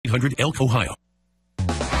1-800-ELK, Ohio.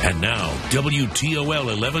 And now,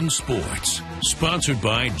 WTOL 11 Sports, sponsored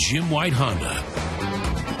by Jim White Honda.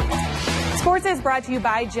 Sports is brought to you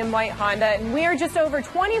by Jim White Honda, and we are just over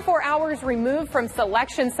 24 hours removed from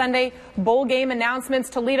Selection Sunday bowl game announcements.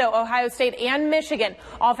 Toledo, Ohio State, and Michigan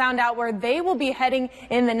all found out where they will be heading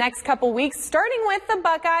in the next couple weeks, starting with the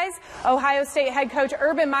Buckeyes. Ohio State head coach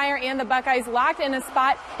Urban Meyer and the Buckeyes locked in a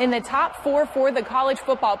spot in the top 4 for the college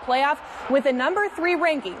football playoff with a number 3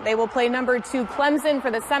 ranking. They will play number 2 Clemson for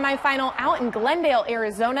the semifinal out in Glendale,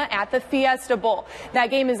 Arizona at the Fiesta Bowl. That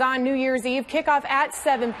game is on New Year's Eve, kickoff at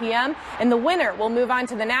 7 p.m., and the winner will move on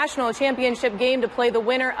to the national championship game to play the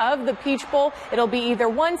winner of the Peach Bowl. It'll be either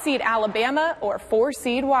 1 seed Alabama or 4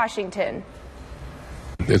 seed Washington.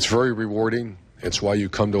 It's very rewarding. It's why you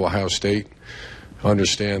come to Ohio State.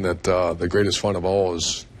 Understand that the greatest fun of all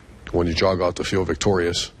is when you jog out the field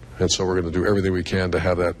victorious. And so we're going to do everything we can to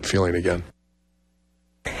have that feeling again.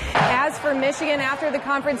 As for Michigan, after the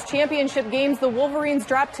conference championship games, the Wolverines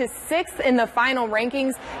dropped to 6th in the final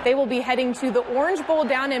rankings. They will be heading to the Orange Bowl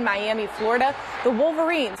down in Miami, Florida. The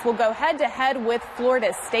Wolverines will go head-to-head with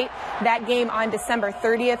Florida State. That game on December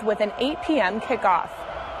 30th with an 8 p.m. kickoff.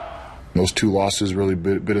 Those 2 losses really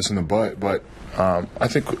bit us in the butt, but I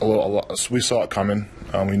think we saw it coming.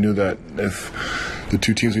 We knew that if the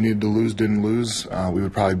 2 teams we needed to lose didn't lose, we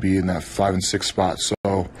would probably be in that 5 and 6 spot. So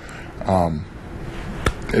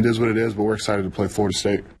it is what it is, but we're excited to play Florida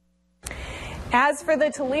State. As for the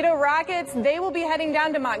Toledo Rockets, they will be heading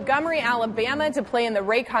down to Montgomery, Alabama to play in the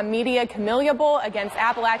Raycom Media Camellia Bowl against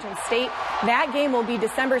Appalachian State. That game will be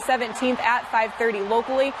December 17th at 5:30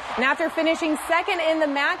 locally. And after finishing 2nd in the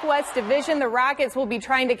MAC West Division, the Rockets will be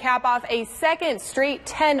trying to cap off a 2nd straight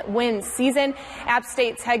 10-win season. App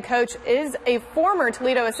State's head coach is a former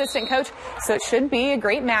Toledo assistant coach, so it should be a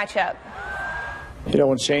great matchup. You know,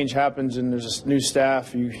 when change happens and there's a new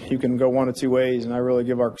staff, you can go one of 2 ways, and I really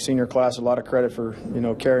give our senior class a lot of credit for,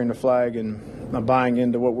 carrying the flag and buying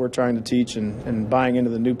into what we're trying to teach and buying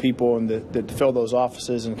into the new people and that fill those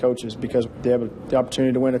offices and coaches, because they have the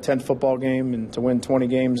opportunity to win a 10th football game and to win 20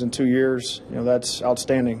 games in 2 years. That's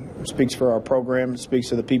outstanding. It speaks for our program. It speaks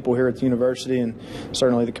to the people here at the university and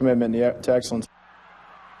certainly the commitment to excellence.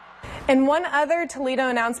 And one other Toledo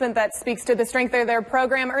announcement that speaks to the strength of their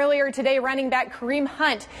program. Earlier today, running back Kareem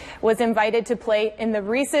Hunt was invited to play in the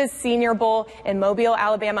Reese's Senior Bowl in Mobile,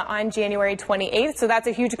 Alabama on January 28th. So that's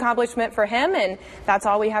a huge accomplishment for him. And that's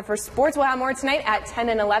all we have for sports. We'll have more tonight at 10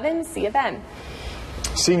 and 11. See you then.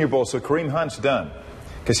 Senior Bowl, so Kareem Hunt's done.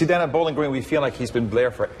 Because see, down at Bowling Green, we feel like he's been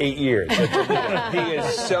Blair for 8 years. He is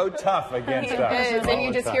so tough against us. And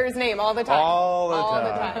you just hear his name all the time. All the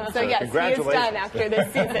time. So yes, he is done after this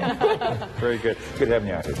season. Very good. Good having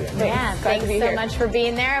you out here, Dan. Yeah, thanks so much for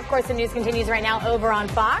being there. Of course, the news continues right now over on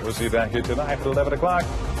Fox. We'll see you back here tonight at 11 o'clock.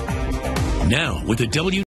 Now, with the